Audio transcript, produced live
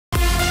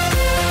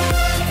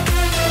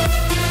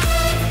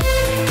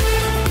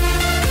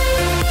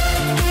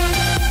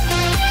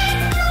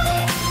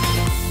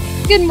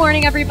Good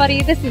morning,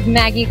 everybody. This is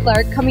Maggie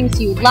Clark coming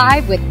to you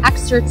live with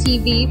Extra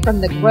TV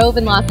from the Grove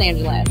in Los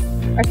Angeles.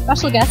 Our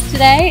special guest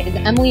today is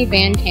Emily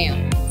Van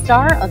Camp,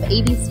 star of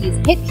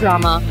ABC's hit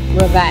drama,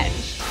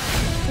 Revenge.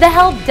 The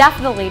help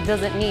definitely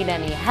doesn't need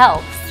any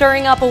help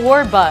stirring up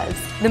award buzz.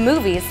 The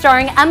movie,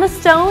 starring Emma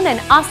Stone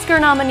and Oscar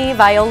nominee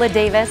Viola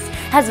Davis,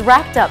 has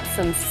racked up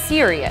some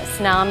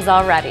serious noms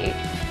already.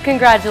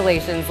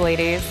 Congratulations,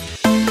 ladies.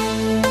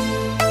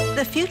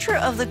 The future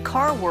of the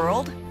car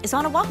world is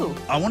on Oahu.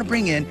 I want to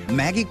bring in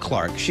Maggie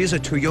Clark. She's a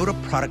Toyota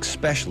product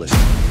specialist.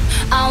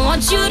 I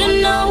want you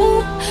to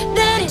know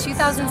that the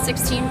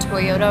 2016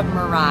 Toyota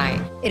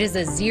Mirai. It is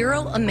a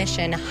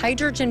zero-emission,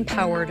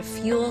 hydrogen-powered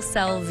fuel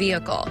cell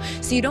vehicle.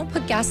 So you don't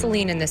put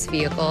gasoline in this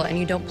vehicle and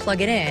you don't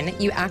plug it in,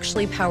 you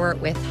actually power it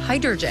with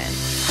hydrogen.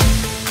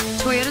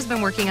 Toyota's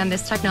been working on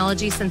this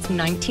technology since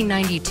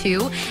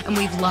 1992, and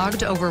we've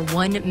logged over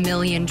 1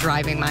 million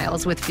driving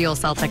miles with fuel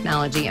cell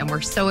technology, and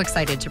we're so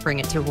excited to bring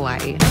it to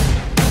Hawaii.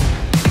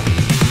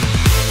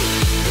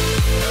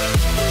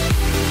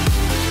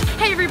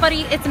 Hey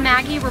everybody, it's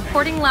Maggie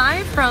reporting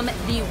live from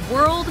the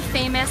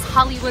world-famous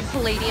Hollywood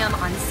Palladium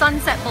on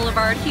Sunset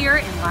Boulevard here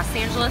in Los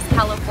Angeles,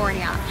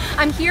 California.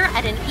 I'm here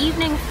at an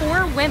evening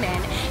for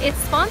women. It's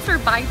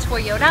sponsored by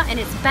Toyota and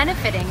it's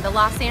benefiting the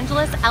Los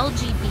Angeles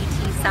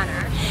LGBT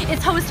Center.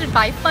 It's hosted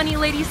by funny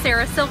lady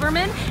Sarah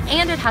Silverman,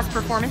 and it has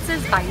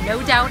performances by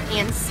No Doubt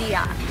and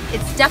Sia.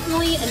 It's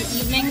definitely an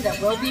evening that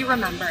will be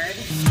remembered.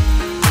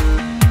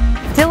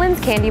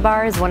 Dylan's Candy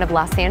Bar is one of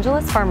Los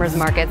Angeles Farmers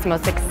Market's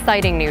most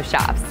exciting new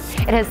shops.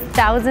 It has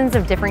thousands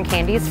of different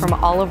candies from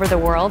all over the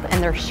world,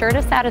 and they're sure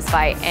to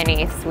satisfy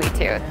any sweet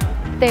tooth.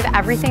 They have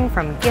everything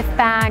from gift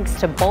bags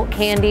to bulk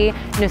candy,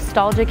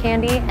 nostalgia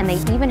candy, and they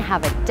even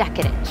have a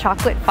decadent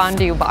chocolate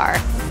fondue bar.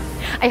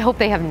 I hope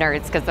they have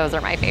nerds, because those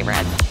are my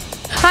favorites.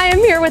 Hi, I'm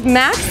here with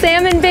Max,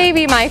 Sam, and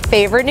Baby, my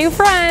favorite new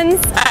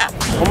friends.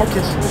 One more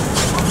kiss.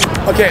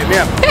 Okay,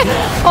 ma'am.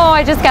 Oh,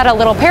 I just got a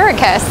little parrot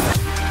kiss.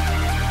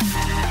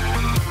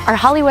 Our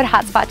Hollywood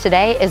hotspot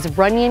today is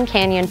Runyon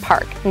Canyon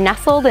Park,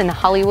 nestled in the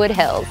Hollywood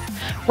Hills.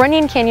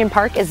 Runyon Canyon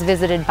Park is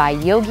visited by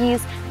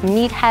yogis,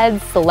 meatheads,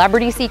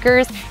 celebrity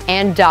seekers,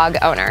 and dog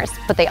owners.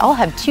 But they all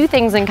have two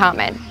things in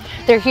common.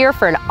 They're here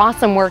for an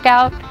awesome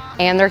workout,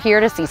 and they're here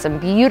to see some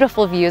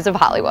beautiful views of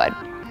Hollywood.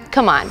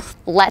 Come on,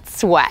 let's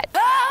sweat.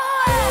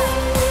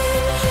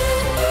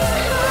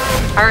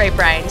 All right,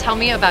 Brian, tell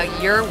me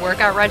about your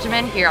workout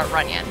regimen here at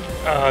Runyon.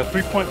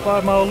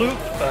 3.5 mile loop,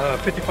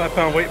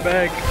 55-pound weight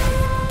bag.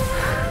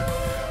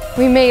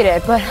 We made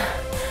it, but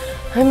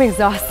I'm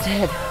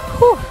exhausted.